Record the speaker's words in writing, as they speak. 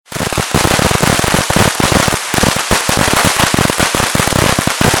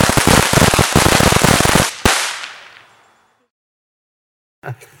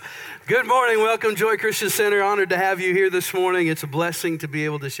Good morning. Welcome, Joy Christian Center. Honored to have you here this morning. It's a blessing to be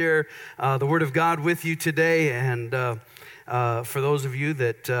able to share the Word of God with you today. And for those of you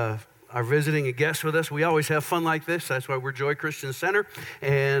that are visiting a guest with us, we always have fun like this. That's why we're Joy Christian Center.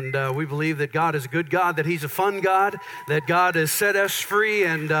 And we believe that God is a good God, that He's a fun God, that God has set us free.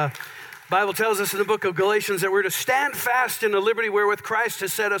 And Bible tells us in the book of Galatians that we're to stand fast in the liberty wherewith Christ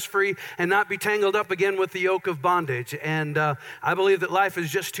has set us free and not be tangled up again with the yoke of bondage. And I believe that life is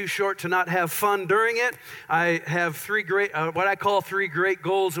just too short to not have fun during it. I have what I call three great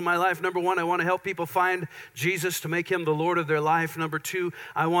goals in my life. Number one, I want to help people find Jesus, to make Him the Lord of their life. Number two,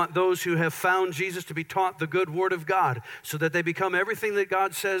 I want those who have found Jesus to be taught the good word of God so that they become everything that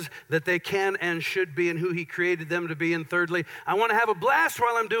God says that they can and should be and who He created them to be. And thirdly, I want to have a blast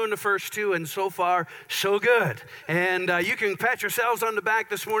while I'm doing the first two. And so far, so good. And you can pat yourselves on the back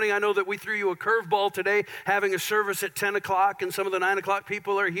this morning. I know that we threw you a curveball today, having a service at 10 o'clock, and some of the 9 o'clock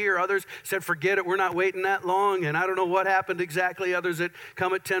people are here. Others said, forget it, we're not waiting that long. And I don't know what happened exactly. Others that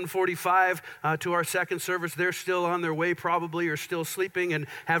come at 10:45 to our second service, they're still on their way probably, or still sleeping and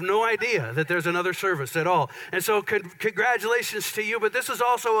have no idea that there's another service at all. And so congratulations to you. But this is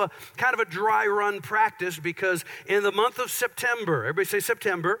also a kind of a dry run practice, because in the month of September, everybody say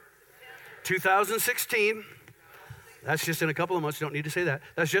September, 2016, that's just in a couple of months. You don't need to say that.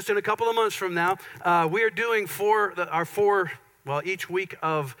 That's just in a couple of months from now. We are doing each week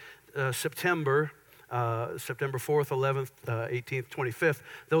of September, September 4th, 11th, 18th, 25th.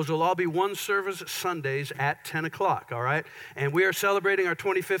 Those will all be one service Sundays at 10 o'clock, all right? And we are celebrating our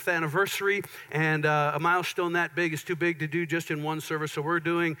 25th anniversary, and a milestone that big is too big to do just in one service. So we're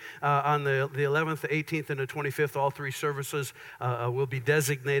doing on the 11th, the 18th, and the 25th, all three services will be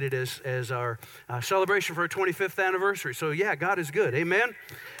designated as our celebration for our 25th anniversary. So yeah, God is good. Amen?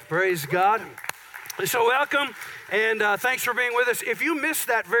 Praise God. So welcome, and thanks for being with us. If you missed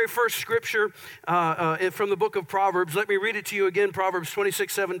that very first scripture from the book of Proverbs, let me read it to you again. Proverbs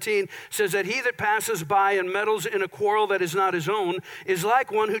 26:17 says that he that passes by and meddles in a quarrel that is not his own is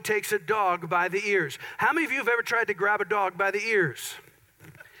like one who takes a dog by the ears. How many of you have ever tried to grab a dog by the ears?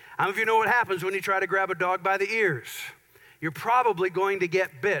 How many of you know what happens when you try to grab a dog by the ears? You're probably going to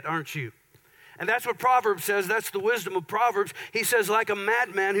get bit, aren't you? And that's what Proverbs says. That's the wisdom of Proverbs. He says, like a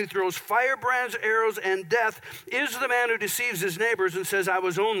madman who throws firebrands, arrows, and death is the man who deceives his neighbors and says, I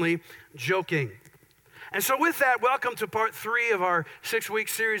was only joking. And so with that, welcome to part 3 of our 6-week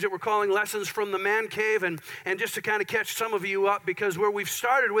series that we're calling Lessons from the Man Cave. And just to kind of catch some of you up, because where we've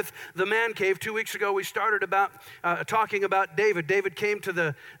started with the Man Cave, 2 weeks ago, we started about talking about David. David came to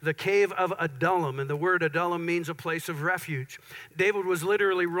the cave of Adullam, and the word Adullam means a place of refuge. David was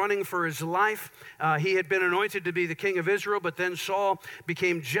literally running for his life. He had been anointed to be the king of Israel, but then Saul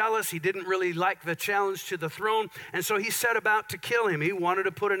became jealous. He didn't really like the challenge to the throne, and so he set about to kill him. He wanted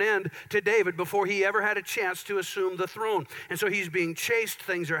to put an end to David before he ever had a chance to assume the throne. And so he's being chased.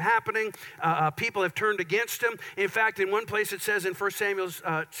 Things are happening. People have turned against him. In fact, in one place it says in 1 Samuel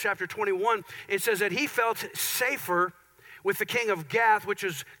chapter 21, it says that he felt safer with the king of Gath, which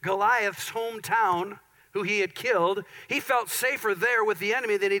is Goliath's hometown, who he had killed. He felt safer there with the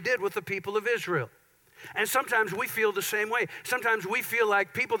enemy than he did with the people of Israel. And sometimes we feel the same way. Sometimes we feel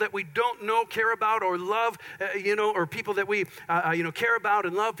like people that we don't know, care about, or love, or people that we, care about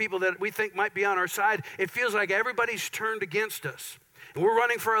and love, people that we think might be on our side. It feels like everybody's turned against us. And we're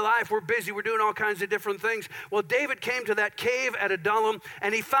running for our life. We're busy. We're doing all kinds of different things. Well, David came to that cave at Adullam,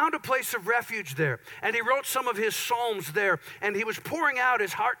 and he found a place of refuge there. And he wrote some of his psalms there. And he was pouring out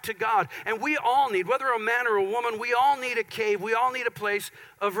his heart to God. And we all need, whether a man or a woman, we all need a cave. We all need a place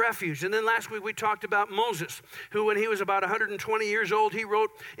of refuge. And then last week we talked about Moses, who when he was about 120 years old, he wrote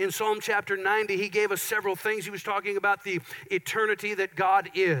in Psalm chapter 90, he gave us several things. He was talking about the eternity that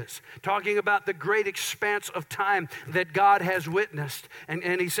God is, talking about the great expanse of time that God has witnessed.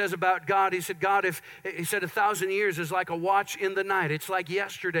 And he says about God, he said, 1,000 years is like a watch in the night. It's like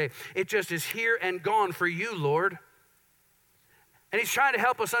yesterday. It just is here and gone for you, Lord. And he's trying to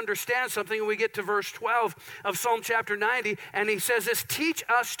help us understand something. And we get to verse 12 of Psalm chapter 90, and he says this, teach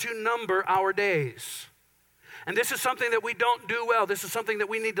us to number our days. And this is something that we don't do well. This is something that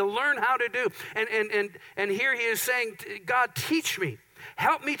we need to learn how to do. And here he is saying, God, teach me.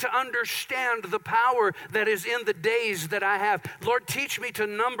 Help me to understand the power that is in the days that I have. Lord, teach me to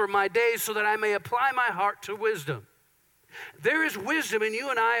number my days so that I may apply my heart to wisdom. There is wisdom in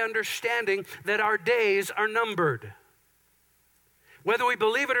you and I understanding that our days are numbered. Whether we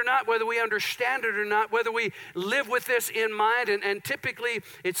believe it or not, whether we understand it or not, whether we live with this in mind, and typically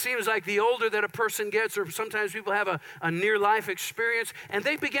it seems like the older that a person gets, or sometimes people have a near-life experience, and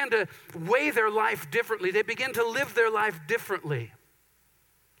they begin to weigh their life differently. They begin to live their life differently.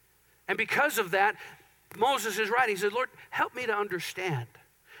 And because of that, Moses is writing. He said, Lord, help me to understand.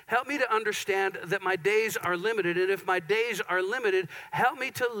 Help me to understand that my days are limited. And if my days are limited, help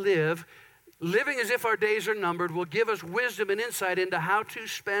me to live. Living as if our days are numbered will give us wisdom and insight into how to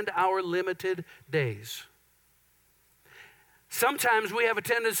spend our limited days. Sometimes we have a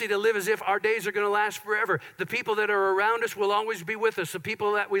tendency to live as if our days are going to last forever. The people that are around us will always be with us. The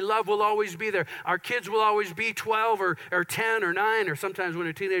people that we love will always be there. Our kids will always be 12 or 10 or 9, or sometimes when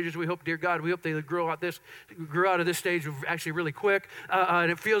they're teenagers, we hope, dear God, we hope they grow out of this stage actually really quick,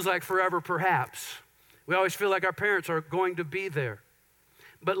 and it feels like forever perhaps. We always feel like our parents are going to be there.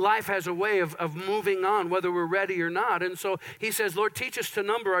 But life has a way of moving on, whether we're ready or not. And so he says, Lord, teach us to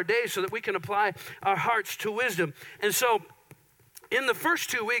number our days so that we can apply our hearts to wisdom. And so in the first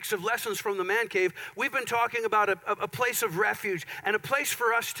 2 weeks of Lessons from the Man Cave, we've been talking about a place of refuge and a place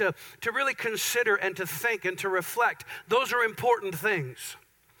for us to really consider and to think and to reflect. Those are important things.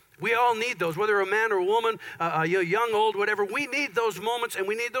 We all need those, whether a man or a woman, young, old, whatever. We need those moments and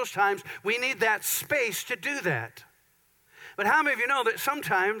we need those times. We need that space to do that. But how many of you know that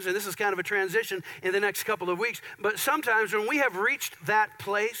sometimes, and this is kind of a transition in the next couple of weeks, but sometimes when we have reached that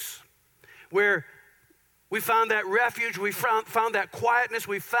place where we found that refuge, we found that quietness,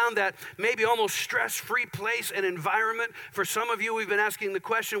 we found that maybe almost stress-free place and environment. For some of you, we've been asking the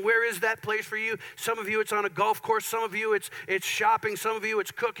question, where is that place for you? Some of you, it's on a golf course. Some of you, it's shopping. Some of you,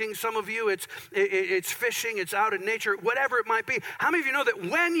 it's cooking. Some of you, it's fishing. It's out in nature, whatever it might be. How many of you know that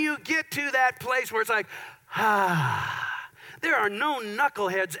when you get to that place where it's like, there are no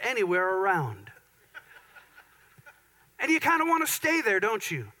knuckleheads anywhere around. And you kind of want to stay there,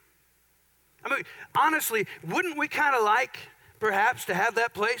 don't you? I mean, honestly, wouldn't we kind of like, perhaps, to have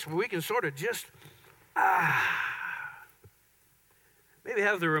that place where we can sort of just, maybe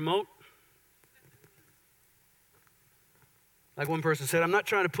have the remote? Like one person said, I'm not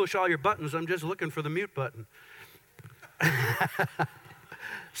trying to push all your buttons, I'm just looking for the mute button.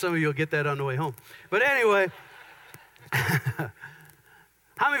 Some of you will get that on the way home. But anyway,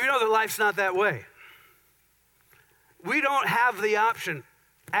 how many of you know that life's not that way? We don't have the option.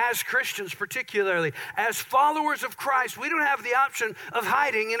 As Christians, particularly, as followers of Christ, we don't have the option of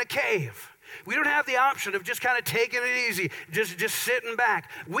hiding in a cave. We don't have the option of just kind of taking it easy, just sitting back.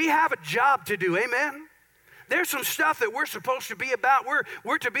 We have a job to do, amen? There's some stuff that we're supposed to be about.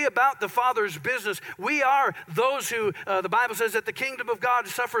 We're to be about the Father's business. We are those who, the Bible says that the kingdom of God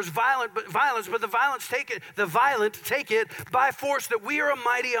suffers violence, but the violent take it by force, that we are a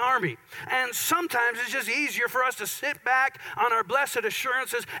mighty army. And sometimes it's just easier for us to sit back on our blessed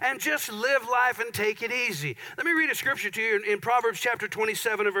assurances and just live life and take it easy. Let me read a scripture to you in Proverbs chapter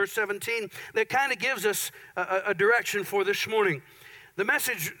 27 and verse 17 that kind of gives us a direction for this morning. The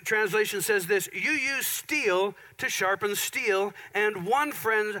Message translation says this: you use steel to sharpen steel, and one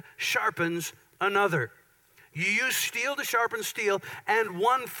friend sharpens another. You use steel to sharpen steel, and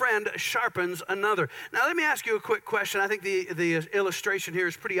one friend sharpens another. Now, let me ask you a quick question. I think the illustration here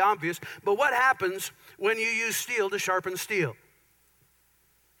is pretty obvious, but what happens when you use steel to sharpen steel?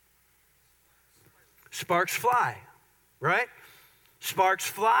 Sparks fly, right? Sparks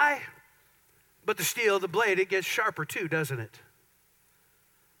fly, but the steel, the blade, it gets sharper too, doesn't it?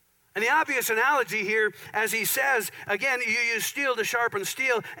 And the obvious analogy here, as he says, again, you use steel to sharpen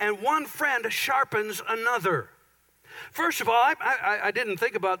steel, and one friend sharpens another. First of all, I didn't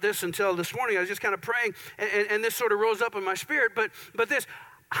think about this until this morning. I was just kind of praying, and this sort of rose up in my spirit. But this,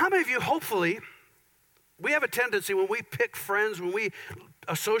 how many of you, hopefully, we have a tendency when we pick friends, when we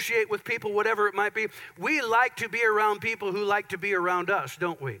associate with people, whatever it might be, we like to be around people who like to be around us,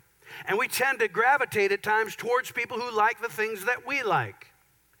 don't we? And we tend to gravitate at times towards people who like the things that we like.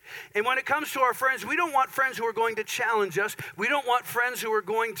 And when it comes to our friends, we don't want friends who are going to challenge us. We don't want friends who are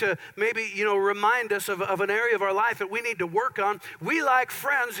going to maybe, remind us of an area of our life that we need to work on. We like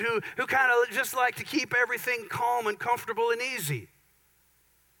friends who kind of just like to keep everything calm and comfortable and easy.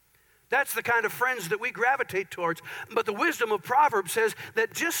 That's the kind of friends that we gravitate towards. But the wisdom of Proverbs says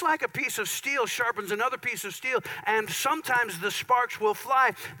that just like a piece of steel sharpens another piece of steel, and sometimes the sparks will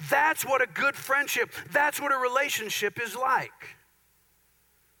fly, that's what a good friendship, that's what a relationship is like.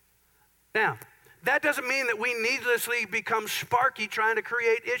 Now, that doesn't mean that we needlessly become sparky trying to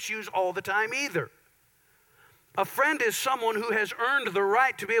create issues all the time either. A friend is someone who has earned the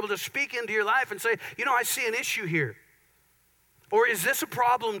right to be able to speak into your life and say, I see an issue here. Or is this a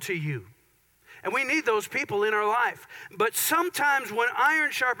problem to you? And we need those people in our life. But sometimes when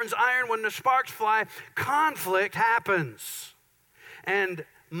iron sharpens iron, when the sparks fly, conflict happens. And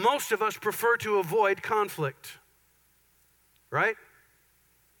most of us prefer to avoid conflict. Right?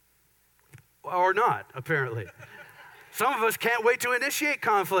 Or not, apparently. Some of us can't wait to initiate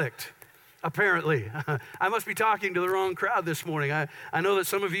conflict. apparently. I must be talking to the wrong crowd this morning. I know that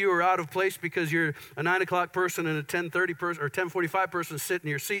some of you are out of place because you're a 9 o'clock person and a 10:30 person or 10:45 person sitting in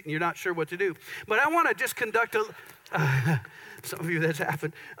your seat and you're not sure what to do. But I want to just conduct some of you that's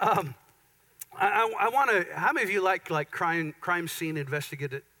happened. I want to, how many of you like crime scene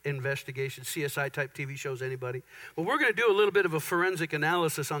investigation, CSI type TV shows, anybody? Well, we're going to do a little bit of a forensic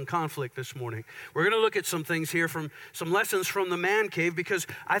analysis on conflict this morning. We're going to look at some things here from some lessons from the man cave, because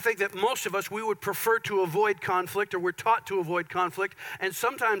I think that most of us, we would prefer to avoid conflict, or we're taught to avoid conflict, and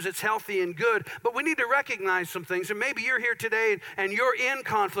sometimes it's healthy and good, but we need to recognize some things. And maybe you're here today and you're in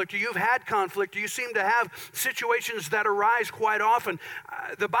conflict, or you've had conflict, or you seem to have situations that arise quite often.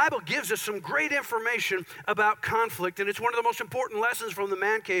 The Bible gives us some great information about conflict, and it's one of the most important lessons from the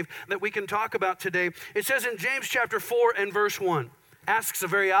man cave that we can talk about today. It says in James chapter 4 and verse 1, asks a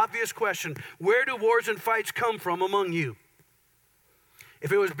very obvious question: where do wars and fights come from among you?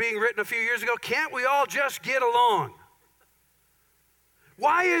 If it was being written a few years ago, can't we all just get along?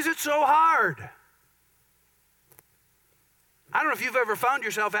 Why is it so hard? I don't know if you've ever found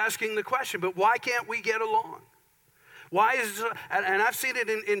yourself asking the question, but why can't we get along? Why is it, and I've seen it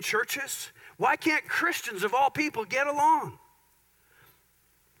in churches, why can't Christians of all people get along?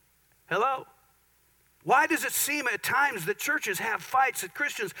 Hello? Why does it seem at times that churches have fights, that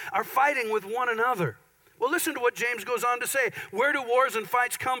Christians are fighting with one another? Well, listen to what James goes on to say. Where do wars and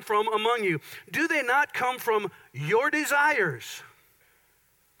fights come from among you? Do they not come from your desires?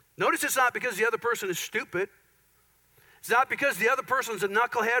 Notice it's not because the other person is stupid. It's not because the other person's a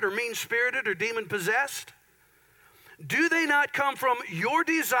knucklehead or mean-spirited or demon-possessed. Do they not come from your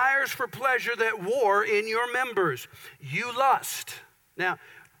desires for pleasure that war in your members? You lust. Now,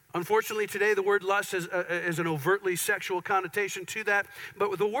 unfortunately, today the word lust is an overtly sexual connotation to that,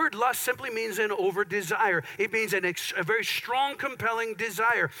 but the word lust simply means an over-desire. It means a very strong, compelling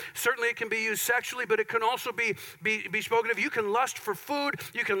desire. Certainly it can be used sexually, but it can also be spoken of. You can lust for food,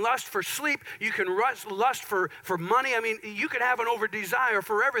 you can lust for sleep, you can lust for money. I mean, you can have an over-desire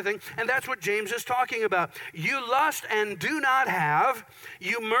for everything, and that's what James is talking about. You lust and do not have,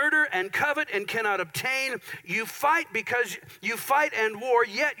 you murder and covet and cannot obtain, you fight and war,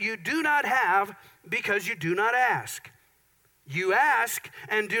 yet you do not have because you do not ask. You ask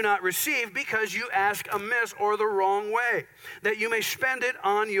and do not receive because you ask amiss or the wrong way, that you may spend it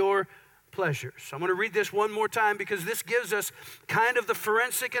on your pleasures. I'm going to read this one more time because this gives us kind of the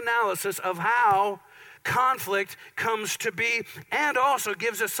forensic analysis of how conflict comes to be, and also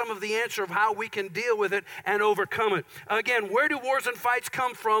gives us some of the answer of how we can deal with it and overcome it. Again, where do wars and fights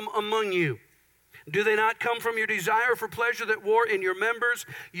come from among you? Do they not come from your desire for pleasure that war in your members?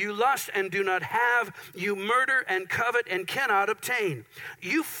 You lust and do not have. You murder and covet and cannot obtain.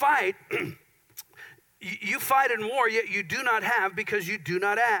 You fight and war, yet you do not have because you do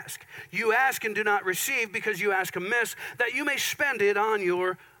not ask. You ask and do not receive because you ask amiss, that you may spend it on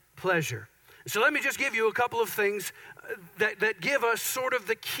your pleasure. So let me just give you a couple of things that give us sort of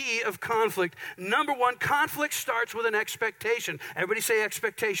the key of conflict. Number one, conflict starts with an expectation. Everybody say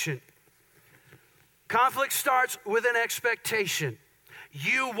expectation. Conflict starts with an expectation.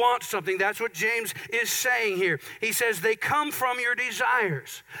 You want something. That's what James is saying here. He says they come from your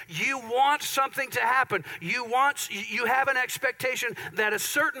desires. You want something to happen. You have an expectation that a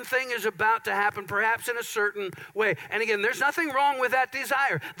certain thing is about to happen, perhaps in a certain way. And again, there's nothing wrong with that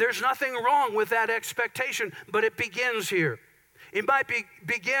desire. There's nothing wrong with that expectation, but it begins here. It might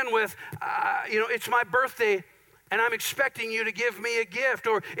begin with, it's my birthday, and I'm expecting you to give me a gift,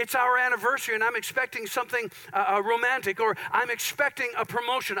 or it's our anniversary and I'm expecting something romantic, or I'm expecting a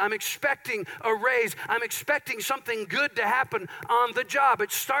promotion, I'm expecting a raise, I'm expecting something good to happen on the job.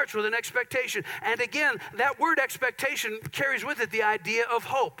 It starts with an expectation. And again, that word expectation carries with it the idea of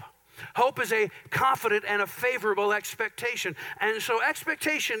hope. Hope is a confident and a favorable expectation. And so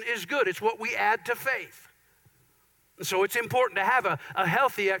expectation is good. It's what we add to faith. So it's important to have a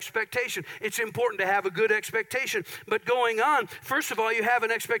healthy expectation. It's important to have a good expectation. But going on, first of all, you have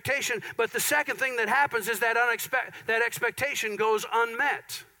an expectation, but the second thing that happens is that expectation goes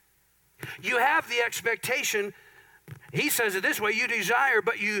unmet. You have the expectation. He says it this way: you desire,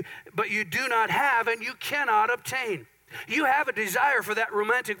 but you do not have, and you cannot obtain. You have a desire for that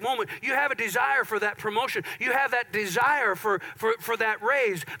romantic moment. You have a desire for that promotion. You have that desire for that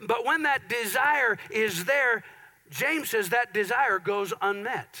raise. But when that desire is there, James says that desire goes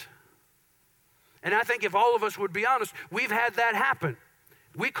unmet. And I think if all of us would be honest, we've had that happen.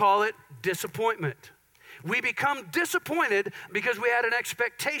 We call it disappointment. We become disappointed because we had an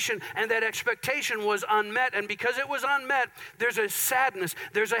expectation and that expectation was unmet. And because it was unmet, there's a sadness,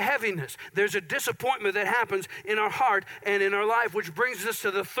 there's a heaviness, there's a disappointment that happens in our heart and in our life, which brings us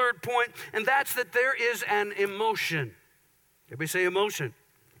to the third point, and that's that there is an emotion. Everybody say emotion.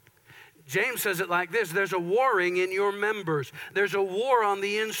 James says it like this: there's a warring in your members. There's a war on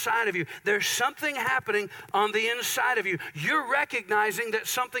the inside of you. There's something happening on the inside of you. You're recognizing that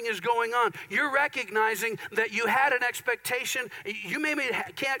something is going on. You're recognizing that you had an expectation. You maybe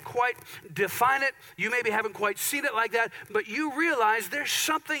can't quite define it. You maybe haven't quite seen it like that, but you realize there's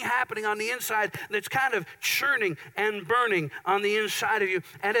something happening on the inside that's kind of churning and burning on the inside of you.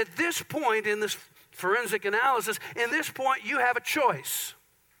 And at this point in this forensic analysis, in this point, you have a choice.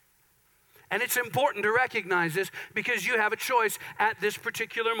 And it's important to recognize this because you have a choice at this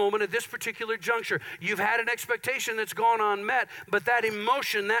particular moment, at this particular juncture. You've had an expectation that's gone unmet, but that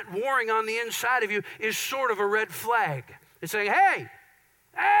emotion, that warring on the inside of you is sort of a red flag. It's saying,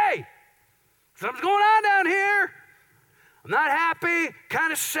 hey, something's going on down here. I'm not happy,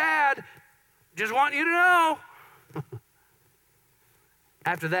 kind of sad, just want you to know.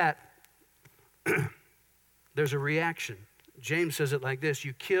 After that, there's a reaction. James says it like this: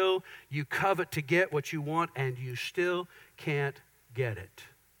 you kill, you covet to get what you want, and you still can't get it.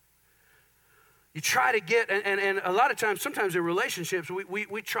 You try to get, and a lot of times, sometimes in relationships,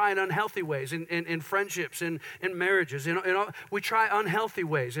 we try in unhealthy ways, in friendships, in marriages. We try unhealthy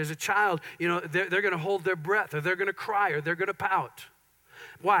ways. As a child, they're going to hold their breath, or they're going to cry, or they're going to pout.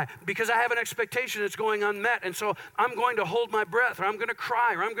 Why? Because I have an expectation that's going unmet, and so I'm going to hold my breath, or I'm going to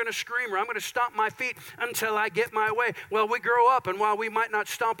cry, or I'm going to scream, or I'm going to stomp my feet until I get my way. Well, we grow up, and while we might not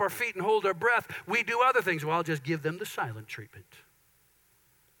stomp our feet and hold our breath, we do other things. Well, I'll just give them the silent treatment.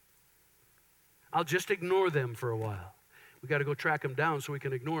 I'll just ignore them for a while. We got to go track them down so we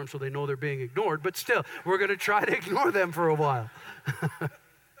can ignore them so they know they're being ignored, but still, we're going to try to ignore them for a while.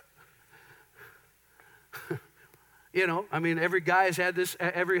 Every guy has had this,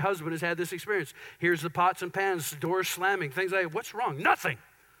 every husband has had this experience. Here's the pots and pans, doors slamming, things like, what's wrong? Nothing.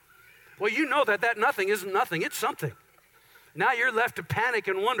 Well, you know that nothing isn't nothing, it's something. Now you're left to panic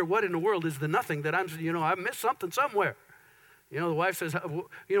and wonder, what in the world is the nothing that I missed something somewhere. The wife says,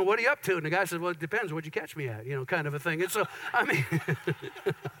 what are you up to? And the guy says, well, it depends, what'd you catch me at? Kind of a thing. And so,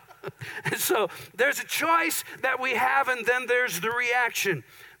 and so there's a choice that we have, and then there's the reaction.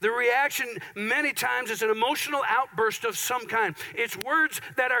 The reaction many times is an emotional outburst of some kind. It's words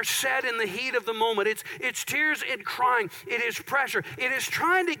that are said in the heat of the moment. It's tears and crying. It is pressure. It is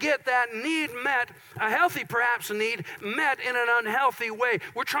trying to get that need met, a healthy perhaps need, met in an unhealthy way.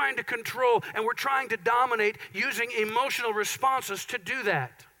 We're trying to control and we're trying to dominate using emotional responses to do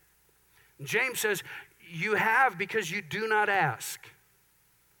that. James says, you have because you do not ask,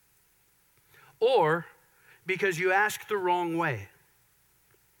 or because you ask the wrong way.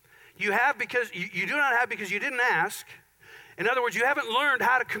 You have because you do not have because you didn't ask. In other words, you haven't learned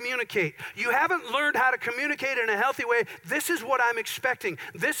how to communicate. You haven't learned how to communicate in a healthy way. This is what I'm expecting.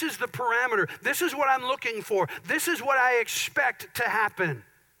 This is the parameter. This is what I'm looking for. This is what I expect to happen.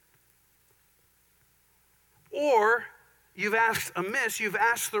 Or you've asked amiss, you've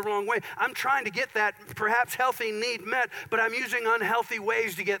asked the wrong way. I'm trying to get that perhaps healthy need met, but I'm using unhealthy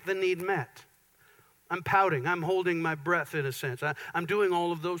ways to get the need met. I'm pouting. I'm holding my breath in a sense. I'm doing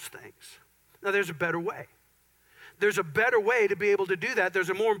all of those things. Now, there's a better way. There's a better way to be able to do that. There's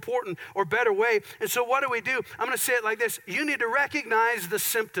a more important or better way. And so what do? I'm going to say it like this. You need to recognize the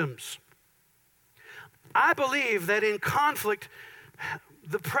symptoms. I believe that in conflict,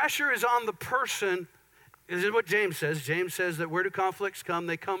 the pressure is on the person. This is what James says. James says that where do conflicts come?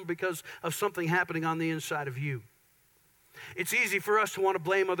 They come because of something happening on the inside of you. It's easy for us to want to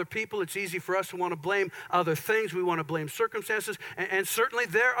blame other people. It's easy for us to want to blame other things. We want to blame circumstances. And certainly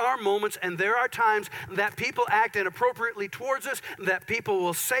there are moments and there are times that people act inappropriately towards us, that people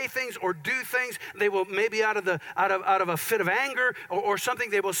will say things or do things. They will maybe out of a fit of anger or something,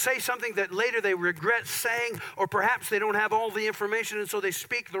 they will say something that later they regret saying, or perhaps they don't have all the information and so they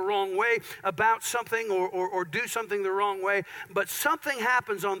speak the wrong way about something or do something the wrong way. But something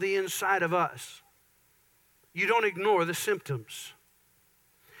happens on the inside of us. You don't ignore the symptoms.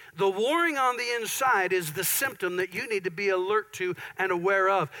 The warring on the inside is the symptom that you need to be alert to and aware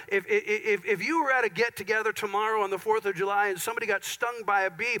of. If you were at a get-together tomorrow on the 4th of July and somebody got stung by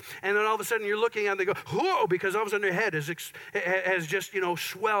a bee, and then all of a sudden you're looking and they go, whoa, because all of a sudden their head has just,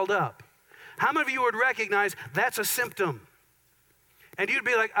 swelled up. How many of you would recognize that's a symptom? And you'd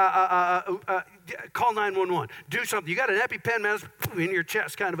be like, call 911, do something. You got an EpiPen mask in your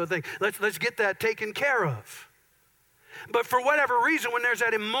chest kind of a thing. Let's get that taken care of. But for whatever reason, when there's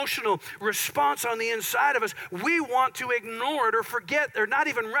that emotional response on the inside of us, we want to ignore it or forget or not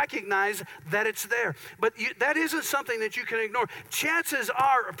even recognize that it's there. But that isn't something that you can ignore. Chances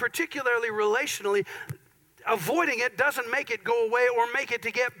are, particularly relationally, avoiding it doesn't make it go away or make it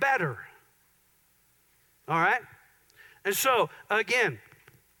to get better. All right? And so, again,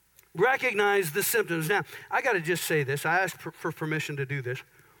 recognize the symptoms. Now, I got to just say this. I asked for permission to do this.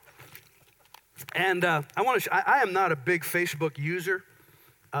 And I am not a big Facebook user,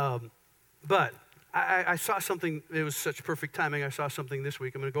 but I saw something. It was such perfect timing. I saw something this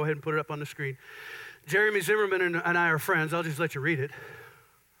week. I'm going to go ahead and put it up on the screen. Jeremy Zimmerman and I are friends. I'll just let you read it.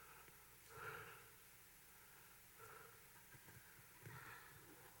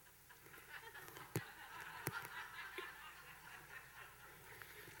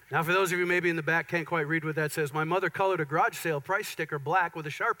 Now, for those of you maybe in the back can't quite read what that says, my mother colored a garage sale price sticker black with a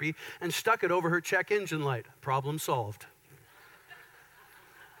Sharpie and stuck it over her check engine light. Problem solved.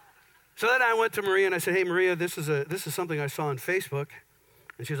 So then I went to Maria and I said, hey, Maria, this is something I saw on Facebook.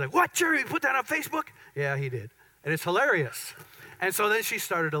 And she's like, what, Jerry, you put that on Facebook? Yeah, he did. And it's hilarious. And so then she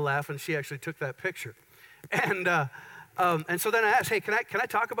started to laugh and she actually took that picture. And so then I asked, hey, can I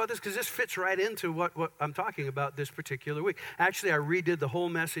talk about this? Because this fits right into what I'm talking about this particular week. Actually, I redid the whole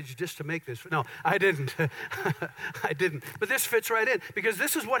message just to make this. No, I didn't. I didn't. But this fits right in because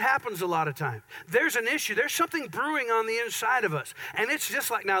this is what happens a lot of time. There's an issue. There's something brewing on the inside of us. And it's just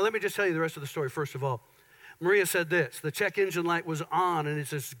like, now let me just tell you the rest of the story first of all. Maria said this, the check engine light was on and it's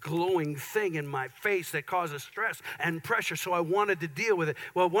this glowing thing in my face that causes stress and pressure, so I wanted to deal with it.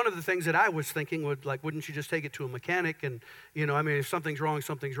 Well, one of the things that I was thinking would, like, wouldn't you just take it to a mechanic and, if something's wrong, you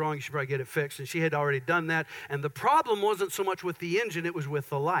should probably get it fixed. And she had already done that. And the problem wasn't so much with the engine, it was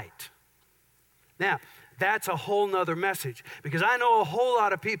with the light. Now, that's a whole nother message because I know a whole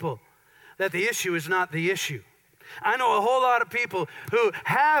lot of people that the issue is not the issue. I know a whole lot of people who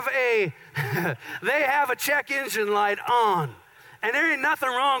have they have a check engine light on. And there ain't nothing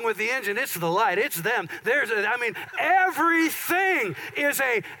wrong with the engine. It's the light. It's them. Everything is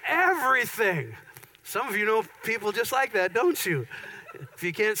everything. Some of you know people just like that, don't you? If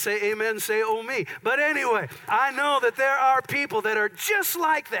you can't say amen, say oh me. But anyway, I know that there are people that are just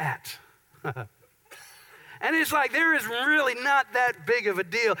like that. And it's like there is really not that big of a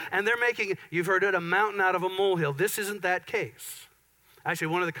deal. And they're making, you've heard it, a mountain out of a molehill. This isn't that case. Actually,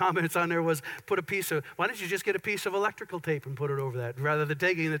 one of the comments on there was, why don't you just get a piece of electrical tape and put it over that rather than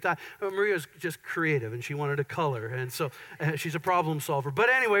taking the time? Well, Maria's just creative and she wanted to color. And so she's a problem solver. But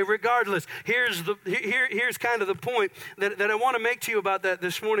anyway, regardless, here's kind of the point that I want to make to you about that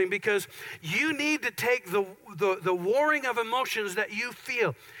this morning, because you need to take the warring of emotions that you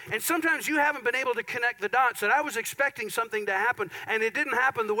feel. And sometimes you haven't been able to connect the dots, that I was expecting something to happen and it didn't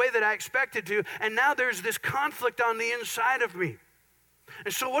happen the way that I expected to. And now there's this conflict on the inside of me.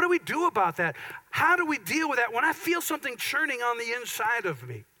 And so what do we do about that? How do we deal with that when I feel something churning on the inside of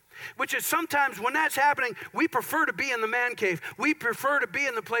me? Which is sometimes when that's happening, we prefer to be in the man cave. We prefer to be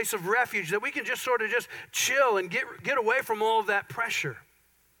in the place of refuge, that we can just sort of just chill and get away from all of that pressure.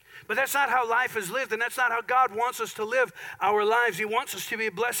 But that's not how life is lived, and that's not how God wants us to live our lives. He wants us to be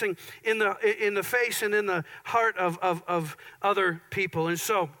a blessing in the face and in the heart of other people. And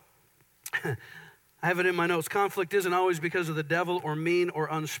so I have it in my notes. Conflict isn't always because of the devil or mean or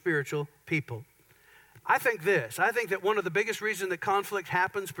unspiritual people. I think that one of the biggest reasons that conflict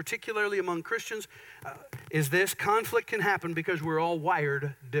happens, particularly among Christians, is this. Conflict can happen because we're all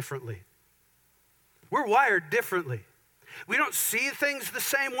wired differently. We're wired differently. We don't see things the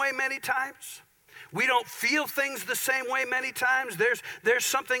same way many times. We don't feel things the same way many times. There's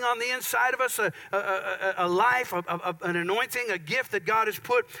something on the inside of us, a life, an anointing, a gift that God has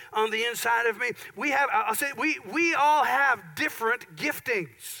put on the inside of me. We all have different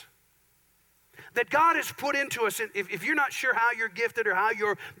giftings that God has put into us. And if you're not sure how you're gifted or how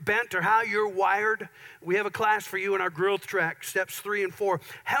you're bent or how you're wired, we have a class for you in our growth track, steps 3 and 4,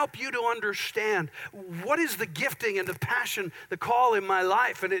 help you to understand what is the gifting and the passion, the call in my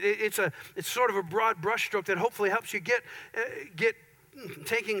life. And it's sort of a broad brushstroke that hopefully helps you get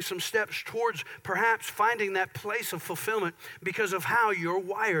taking some steps towards perhaps finding that place of fulfillment because of how you're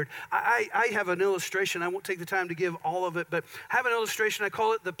wired. I have an illustration. I won't take the time to give all of it, but I have an illustration. I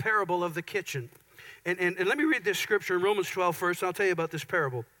call it the parable of the kitchen. And let me read this scripture in Romans 12 first, and I'll tell you about this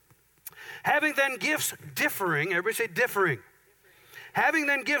parable. Having then gifts differing, everybody say differing. Having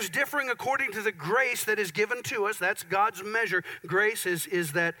then gifts differing according to the grace that is given to us, that's God's measure. Grace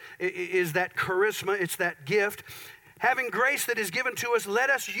is that charisma, it's that gift. Having grace that is given to us, let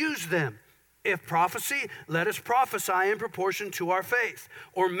us use them. If prophecy, let us prophesy in proportion to our faith.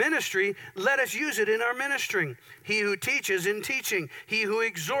 Or ministry, let us use it in our ministering. He who teaches in teaching, he who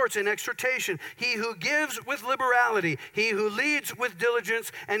exhorts in exhortation, he who gives with liberality, he who leads with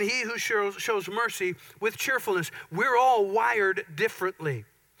diligence, and he who shows mercy with cheerfulness. We're all wired differently.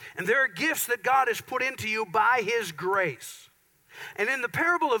 And there are gifts that God has put into you by his grace. And in the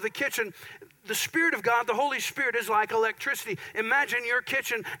parable of the kitchen, the Spirit of God, the Holy Spirit, is like electricity. Imagine your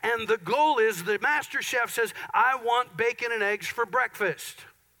kitchen, and the goal is the master chef says, I want bacon and eggs for breakfast.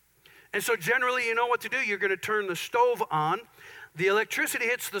 And so generally, you know what to do. You're going to turn the stove on. The electricity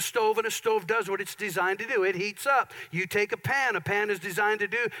hits the stove, and a stove does what it's designed to do. It heats up. You take a pan. A pan is designed to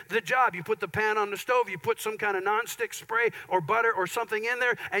do the job. You put the pan on the stove. You put some kind of nonstick spray or butter or something in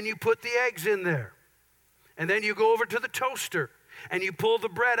there, and you put the eggs in there. And then you go over to the toaster. And you pull the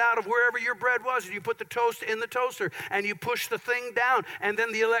bread out of wherever your bread was, and you put the toast in the toaster, and you push the thing down, and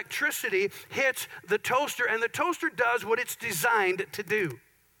then the electricity hits the toaster, and the toaster does what it's designed to do.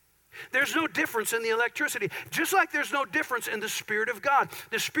 There's no difference in the electricity, just like there's no difference in the Spirit of God.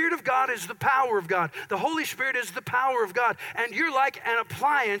 The Spirit of God is the power of God. The Holy Spirit is the power of God, and you're like an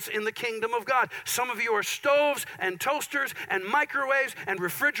appliance in the kingdom of God. Some of you are stoves and toasters and microwaves and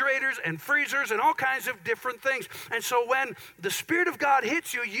refrigerators and freezers and all kinds of different things. And so when the Spirit of God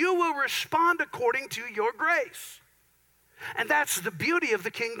hits you, you will respond according to your grace. And that's the beauty of the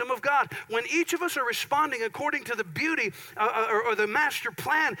kingdom of God. When each of us are responding according to the beauty or the master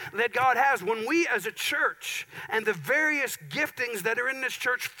plan that God has, when we as a church and the various giftings that are in this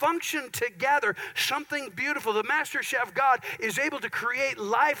church function together, something beautiful. The master chef God is able to create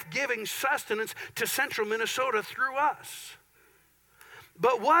life-giving sustenance to central Minnesota through us.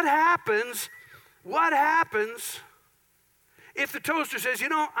 But what happens if the toaster says,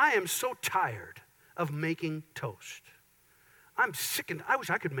 I am so tired of making toast. I'm sick and I wish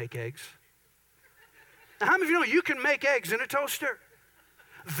I could make eggs. Now, how many of you know you can make eggs in a toaster?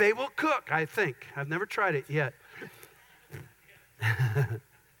 They will cook, I think. I've never tried it yet.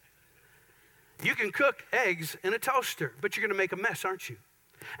 You can cook eggs in a toaster, but you're going to make a mess, aren't you?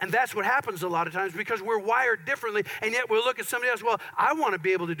 And that's what happens a lot of times because we're wired differently, and yet we'll look at somebody else, well, I want to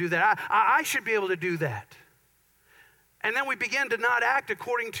be able to do that. I should be able to do that. And then we begin to not act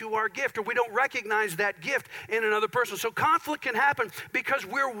according to our gift, or we don't recognize that gift in another person. So conflict can happen because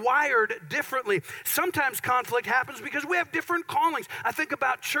we're wired differently. Sometimes conflict happens because we have different callings. I think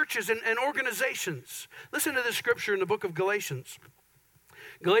about churches and organizations. Listen to this scripture in the book of Galatians.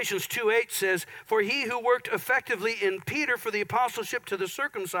 Galatians 2:8 says, for he who worked effectively in Peter for the apostleship to the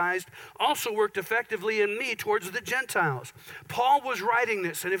circumcised also worked effectively in me towards the Gentiles. Paul was writing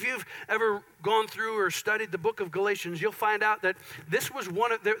this, and if you've ever gone through or studied the book of Galatians, you'll find out that this was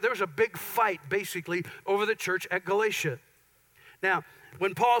there was a big fight basically over the church at Galatia. Now,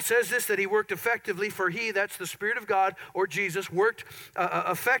 when Paul says this, that he worked effectively for that's the Spirit of God, or Jesus, worked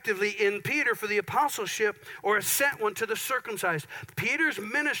effectively in Peter for the apostleship, or a sent one to the circumcised. Peter's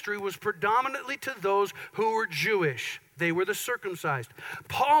ministry was predominantly to those who were Jewish. They were the circumcised.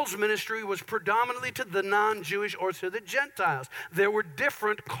 Paul's ministry was predominantly to the non-Jewish or to the Gentiles. There were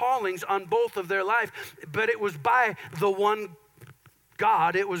different callings on both of their life, but it was by the one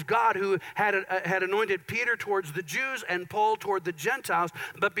God. It was God who had anointed Peter towards the Jews and Paul toward the Gentiles.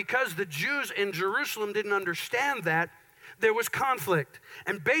 But because the Jews in Jerusalem didn't understand that, there was conflict.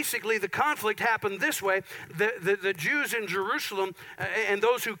 And basically the conflict happened this way. The Jews in Jerusalem and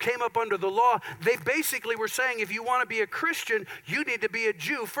those who came up under the law, they basically were saying, if you want to be a Christian, you need to be a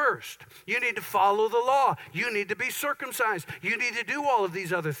Jew first. You need to follow the law. You need to be circumcised. You need to do all of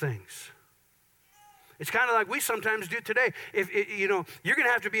these other things. It's kind of like we sometimes do today. You're going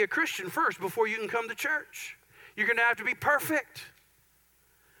to have to be a Christian first before you can come to church. You're going to have to be perfect.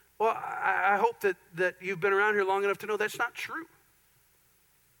 Well, I hope that you've been around here long enough to know that's not true.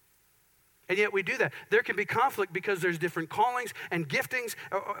 And yet we do that. There can be conflict because there's different callings and giftings,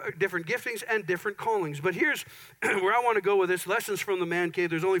 different giftings and different callings. But here's where I want to go with this. Lessons from the Man Cave.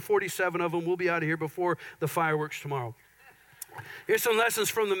 There's only 47 of them. We'll be out of here before the fireworks tomorrow. Here's some lessons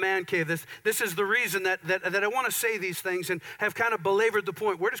from the Man Cave. This is the reason that I want to say these things and have kind of belabored the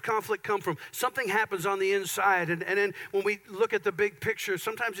point. Where does conflict come from? Something happens on the inside. And then when we look at the big picture,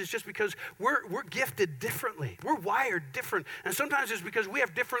 sometimes it's just because we're gifted differently. We're wired different. And sometimes it's because we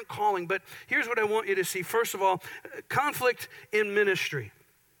have different calling. But here's what I want you to see. First of all, conflict in ministry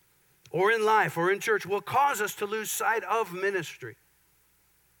or in life or in church will cause us to lose sight of ministry.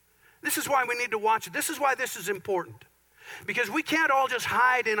 This is why we need to watch it. This is why this is important. Because we can't all just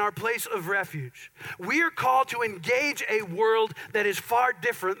hide in our place of refuge. We are called to engage a world that is far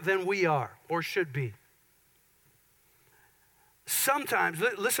different than we are or should be. sometimes,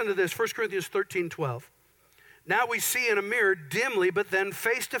 listen to this, 1 Corinthians 13:12. Now we see in a mirror dimly, but then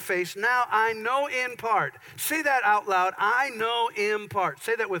face to face. Now I know in part. Say that out loud. I know in part.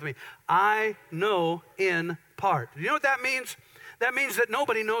 Say that with me. I know in part. You know what that means? That means that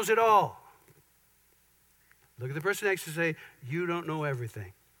nobody knows it all. Look at the person next to you and say, you don't know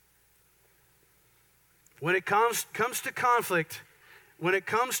everything. When it comes to conflict, we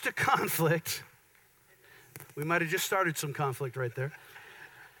might have just started some conflict right there.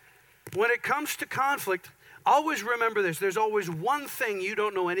 When it comes to conflict, always remember this. There's always one thing you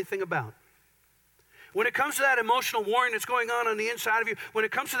don't know anything about. When it comes to that emotional warring that's going on the inside of you, when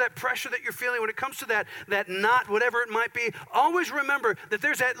it comes to that pressure that you're feeling, when it comes to that knot, whatever it might be, always remember that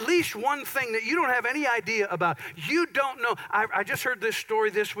there's at least one thing that you don't have any idea about. You don't know. I just heard this story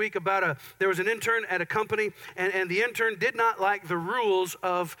this week about there was an intern at a company, and the intern did not like the rules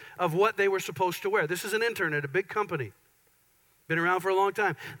of what they were supposed to wear. This is an intern at a big company. Been around for a long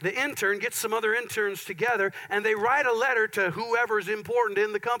time. The intern gets some other interns together, and they write a letter to whoever's important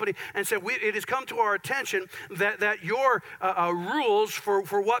in the company and say, it has come to our attention that your rules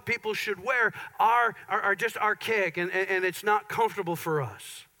for what people should wear are just archaic, and it's not comfortable for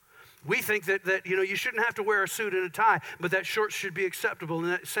us. We think that you shouldn't have to wear a suit and a tie, but that shorts should be acceptable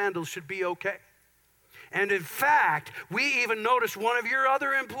and that sandals should be okay. And in fact, we even noticed one of your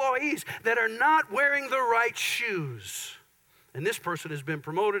other employees that are not wearing the right shoes. And this person has been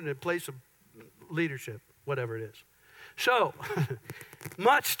promoted in a place of leadership, whatever it is. So,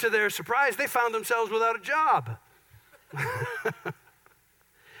 much to their surprise, they found themselves without a job.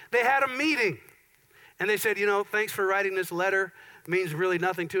 They had a meeting, and they said, thanks for writing this letter. It means really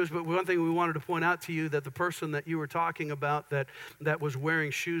nothing to us, but one thing we wanted to point out to you, that the person that you were talking about that was wearing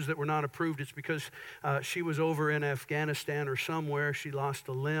shoes that were not approved, it's because she was over in Afghanistan or somewhere. She lost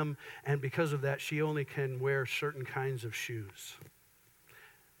a limb, and because of that, she only can wear certain kinds of shoes.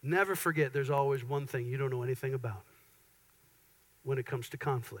 Never forget, there's always one thing you don't know anything about when it comes to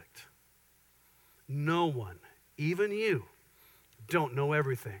conflict. No one, even you, don't know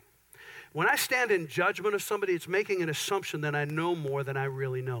everything. When I stand in judgment of somebody, it's making an assumption that I know more than I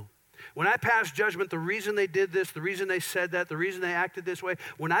really know. When I pass judgment, the reason they did this, the reason they said that, the reason they acted this way,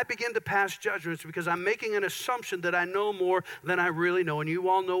 when I begin to pass judgment, it's because I'm making an assumption that I know more than I really know. And you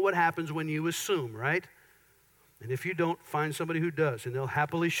all know what happens when you assume, right? And if you don't, find somebody who does, and they'll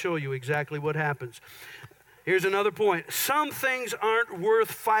happily show you exactly what happens. Here's another point. Some things aren't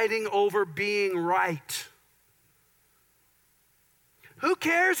worth fighting over being right. Who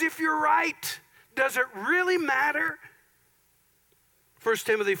cares if you're right? Does it really matter? 1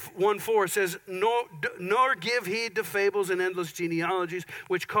 Timothy 1:4 says, nor give heed to fables and endless genealogies,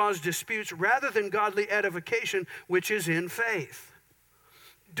 which cause disputes, rather than godly edification, which is in faith.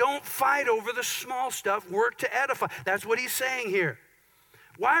 Don't fight over the small stuff. Work to edify. That's what he's saying here.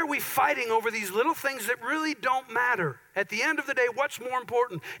 Why are we fighting over these little things that really don't matter? At the end of the day, what's more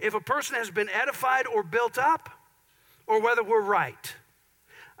important? If a person has been edified or built up, or whether we're right?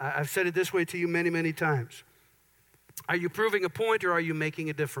 I've said it this way to you many, many times. Are you proving a point or are you making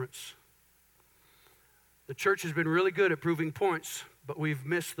a difference? The church has been really good at proving points, but we've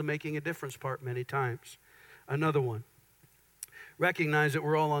missed the making a difference part many times. Another one. Recognize that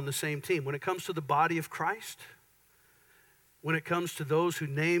we're all on the same team. When it comes to the body of Christ, when it comes to those who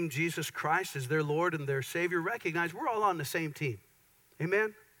name Jesus Christ as their Lord and their Savior, recognize we're all on the same team.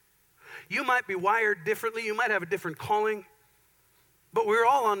 Amen? You might be wired differently. You might have a different calling. But we're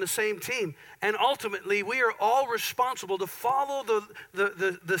all on the same team. And ultimately, we are all responsible to follow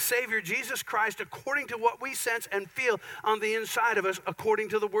the Savior, Jesus Christ, according to what we sense and feel on the inside of us, according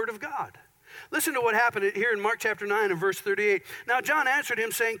to the Word of God. Listen to what happened here in Mark chapter 9 and verse 38. Now John answered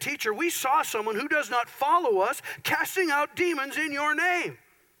him, saying, Teacher, we saw someone who does not follow us casting out demons in your name.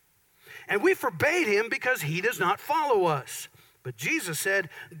 And we forbade him because he does not follow us. But Jesus said,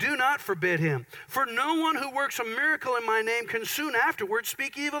 do not forbid him, for no one who works a miracle in my name can soon afterwards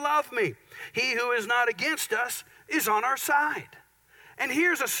speak evil of me. He who is not against us is on our side. And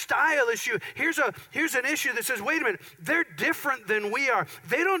here's a style issue. Here's an issue that says, wait a minute, they're different than we are.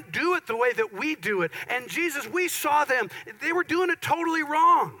 They don't do it the way that we do it. And Jesus, we saw them. They were doing it totally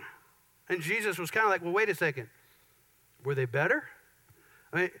wrong. And Jesus was kind of like, well, wait a second. Were they better?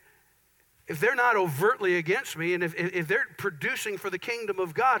 I mean, if they're not overtly against me, and if they're producing for the kingdom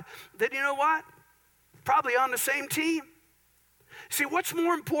of God, then you know what? Probably on the same team. See, what's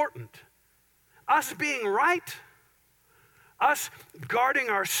more important? Us being right? Us guarding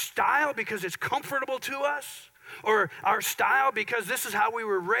our style because it's comfortable to us? Or our style because this is how we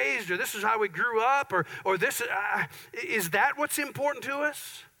were raised, or this is how we grew up, or this, is that what's important to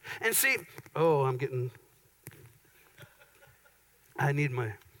us? And see,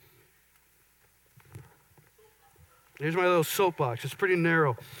 Here's my little soapbox. It's pretty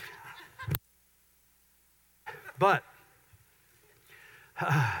narrow. But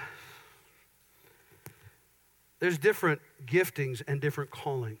there's different giftings and different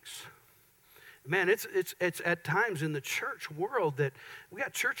callings. Man, it's at times in the church world that we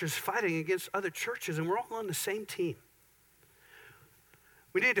got churches fighting against other churches, and we're all on the same team.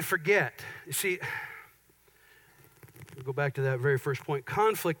 We need to forget. You see, we'll go back to that very first point.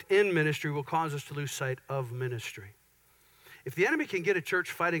 Conflict in ministry will cause us to lose sight of ministry. If the enemy can get a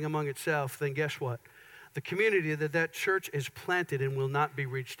church fighting among itself, then guess what? The community that church is planted in will not be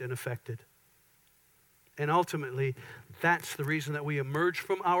reached and affected. And ultimately, that's the reason that we emerge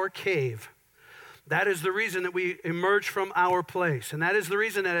from our cave. That is the reason that we emerge from our place. And that is the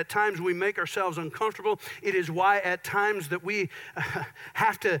reason that at times we make ourselves uncomfortable. It is why at times that we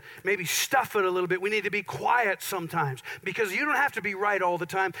have to maybe stuff it a little bit. We need to be quiet sometimes, because you don't have to be right all the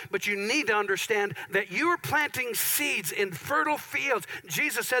time, but you need to understand that you are planting seeds in fertile fields.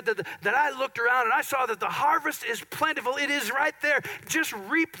 Jesus said that I looked around and I saw that the harvest is plentiful. It is right there. Just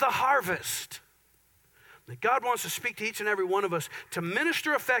reap the harvest. That God wants to speak to each and every one of us to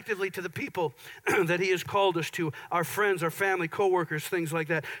minister effectively to the people that he has called us to, our friends, our family, co-workers, things like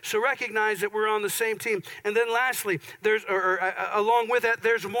that. So recognize that we're on the same team. And then lastly, along with that,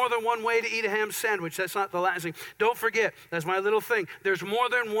 there's more than one way to eat a ham sandwich. That's not the last thing. Don't forget, that's my little thing. There's more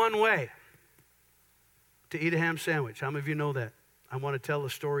than one way to eat a ham sandwich. How many of you know that? I want to tell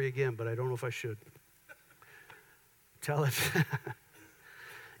the story again, but I don't know if I should. Tell it.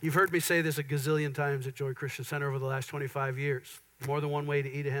 You've heard me say this a gazillion times at Joy Christian Center over the last 25 years. More than one way to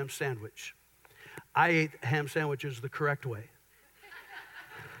eat a ham sandwich. I ate ham sandwiches the correct way,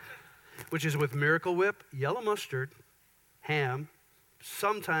 which is with Miracle Whip, yellow mustard, ham,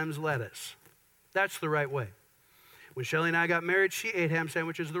 sometimes lettuce. That's the right way. When Shelly and I got married, she ate ham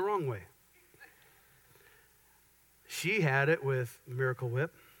sandwiches the wrong way. She had it with Miracle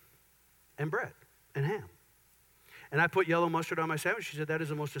Whip and bread and ham. And I put yellow mustard on my sandwich. She said, that is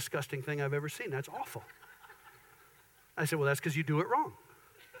the most disgusting thing I've ever seen. That's awful. I said, well, that's because you do it wrong.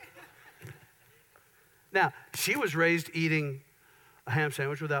 Now, she was raised eating a ham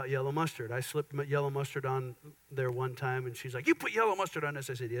sandwich without yellow mustard. I slipped yellow mustard on there one time, and she's like, you put yellow mustard on this?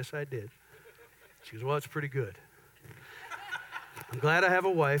 I said, yes, I did. She goes, well, it's pretty good. I'm glad I have a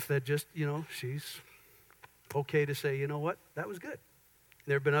wife that just, she's okay to say, you know what, that was good.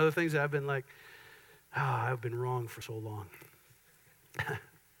 There have been other things that I've been like, I've been wrong for so long.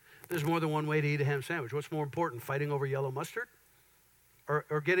 There's more than one way to eat a ham sandwich. What's more important, fighting over yellow mustard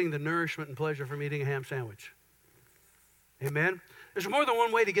or getting the nourishment and pleasure from eating a ham sandwich? Amen? There's more than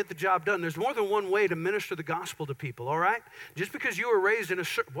one way to get the job done. There's more than one way to minister the gospel to people, all right? Just because you were raised in a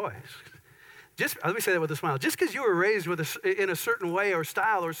certain... let me say that with a smile. Just because you were raised in a certain way or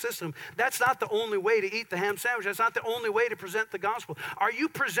style or system, that's not the only way to eat the ham sandwich. That's not the only way to present the gospel. Are you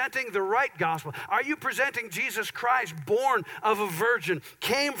presenting the right gospel? Are you presenting Jesus Christ, born of a virgin,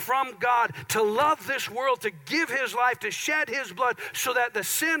 came from God to love this world, to give his life, to shed his blood so that the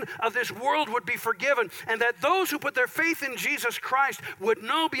sin of this world would be forgiven, and that those who put their faith in Jesus Christ would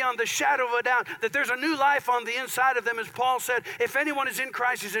know beyond the shadow of a doubt that there's a new life on the inside of them? As Paul said, if anyone is in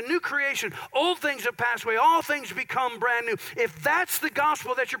Christ, he's a new creation. Old things have passed away. All things become brand new. If that's the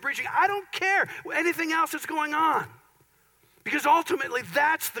gospel that you're preaching, I don't care anything else that's going on. Because ultimately,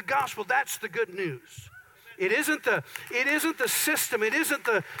 that's the gospel. That's the good news. It isn't the system. It isn't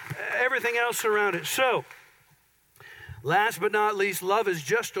the everything else around it. So, last but not least, love is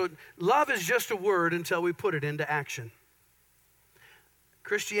just a word until we put it into action.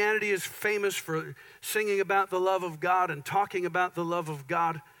 Christianity is famous for singing about the love of God and talking about the love of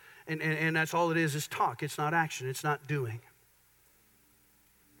God. And that's all it is talk. It's not action. It's not doing.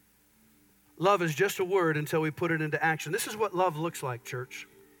 Love is just a word until we put it into action. This is what love looks like, church.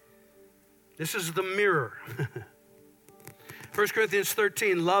 This is the mirror. 1 Corinthians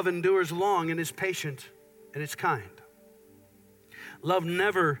 13, love endures long and is patient and it's kind. Love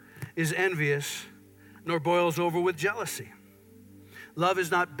never is envious nor boils over with jealousy. Love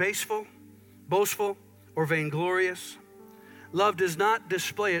is not boastful, or vainglorious. Love does not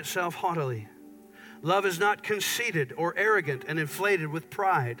display itself haughtily. Love is not conceited or arrogant and inflated with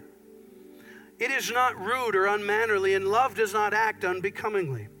pride. It is not rude or unmannerly, and love does not act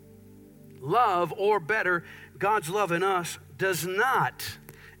unbecomingly. Love, or better, God's love in us, does not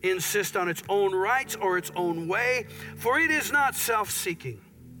insist on its own rights or its own way, for it is not self-seeking.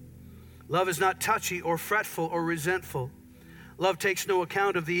 Love is not touchy or fretful or resentful. Love takes no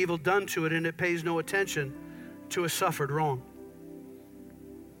account of the evil done to it, and it pays no attention to a suffered wrong.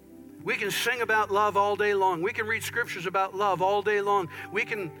 We can sing about love all day long. We can read scriptures about love all day long. We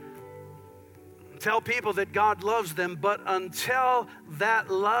can tell people that God loves them, but until that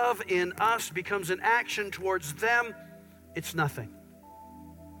love in us becomes an action towards them, it's nothing.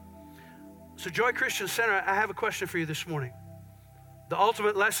 So Joy Christian Center, I have a question for you this morning. The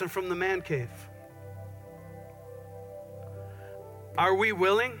ultimate lesson from the man cave. Are we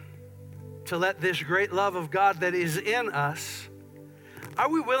willing to let this great love of God that is in us, are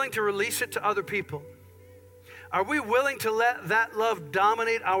we willing to release it to other people? Are we willing to let that love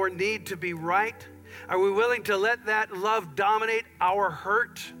dominate our need to be right? Are we willing to let that love dominate our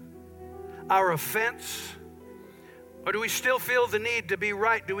hurt, our offense? Or do we still feel the need to be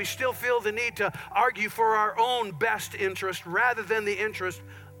right? Do we still feel the need to argue for our own best interest rather than the interest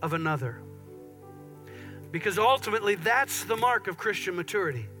of another? Because ultimately, that's the mark of Christian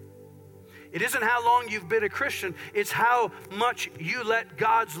maturity. It isn't how long you've been a Christian, it's how much you let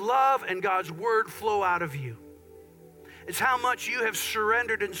God's love and God's word flow out of you. It's how much you have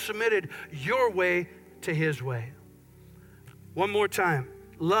surrendered and submitted your way to His way. One more time.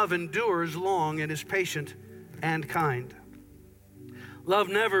 Love endures long and is patient and kind. Love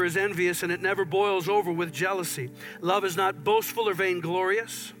never is envious, and it never boils over with jealousy. Love is not boastful or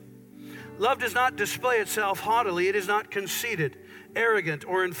vainglorious. Love does not display itself haughtily. It is not conceited, arrogant,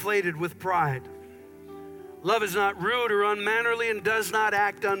 or inflated with pride. Love is not rude or unmannerly and does not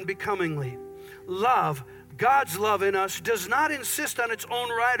act unbecomingly. Love, God's love in us, does not insist on its own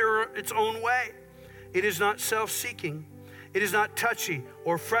right or its own way. It is not self-seeking. It is not touchy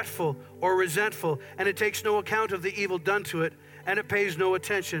or fretful or resentful, and it takes no account of the evil done to it, and it pays no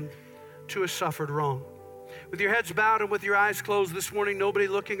attention to a suffered wrong. With your heads bowed and with your eyes closed this morning, nobody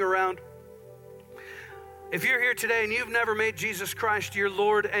looking around, if you're here today and you've never made Jesus Christ your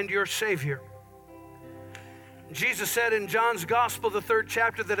Lord and your Savior, Jesus said in John's Gospel, the 3rd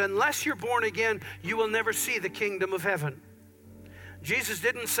chapter, that unless you're born again, you will never see the kingdom of heaven. Jesus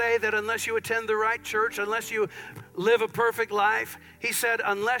didn't say that unless you attend the right church, unless you live a perfect life. He said,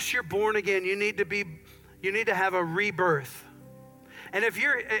 unless you're born again, you need to have a rebirth. And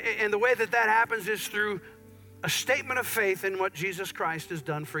and the way that happens is through a statement of faith in what Jesus Christ has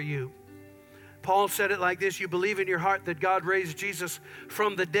done for you. Paul said it like this: you believe in your heart that God raised Jesus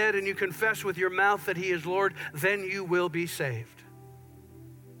from the dead, and you confess with your mouth that He is Lord, then you will be saved.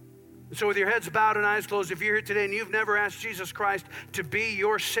 So with your heads bowed and eyes closed, if you're here today and you've never asked Jesus Christ to be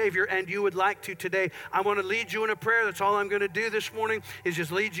your Savior and you would like to today, I want to lead you in a prayer. That's all I'm going to do this morning, is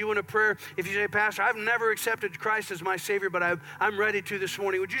just lead you in a prayer. If you say, Pastor, I've never accepted Christ as my Savior, but I'm ready to this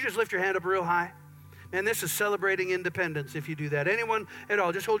morning, would you just lift your hand up real high? Man, this is celebrating independence if you do that. Anyone at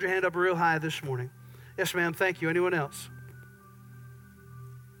all, just hold your hand up real high this morning. Yes, ma'am, thank you. Anyone else?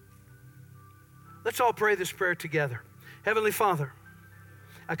 Let's all pray this prayer together. Heavenly Father,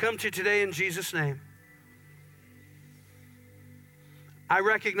 I come to you today in Jesus' name. I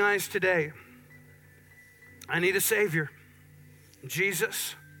recognize today I need a Savior.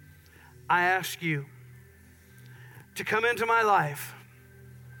 Jesus, I ask you to come into my life.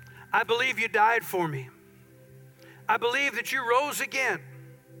 I believe you died for me. I believe that you rose again.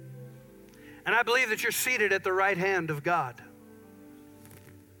 And I believe that you're seated at the right hand of God.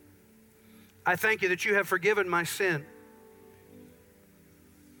 I thank you that you have forgiven my sin.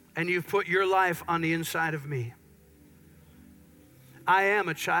 And you've put your life on the inside of me. I am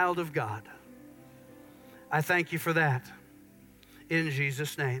a child of God. I thank you for that. In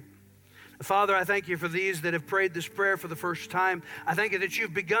Jesus' name. Father, I thank you for these that have prayed this prayer for the first time. I thank you that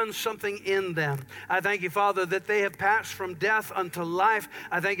you've begun something in them. I thank you, Father, that they have passed from death unto life.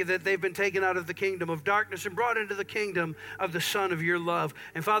 I thank you that they've been taken out of the kingdom of darkness and brought into the kingdom of the Son of your love.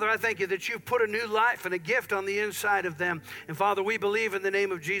 And Father, I thank you that you've put a new life and a gift on the inside of them. And Father, we believe in the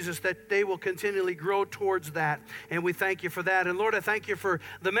name of Jesus that they will continually grow towards that. And we thank you for that. And Lord, I thank you for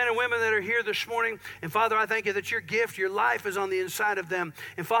the men and women that are here this morning. And Father, I thank you that your gift, your life is on the inside of them.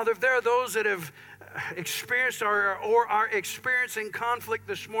 And Father, if there are those that have experienced or are experiencing conflict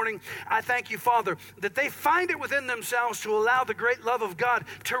this morning, I thank you, Father, that they find it within themselves to allow the great love of God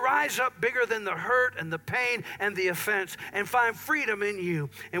to rise up bigger than the hurt and the pain and the offense, and find freedom in you.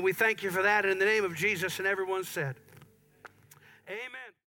 And we thank you for that in the name of Jesus. And everyone said, amen.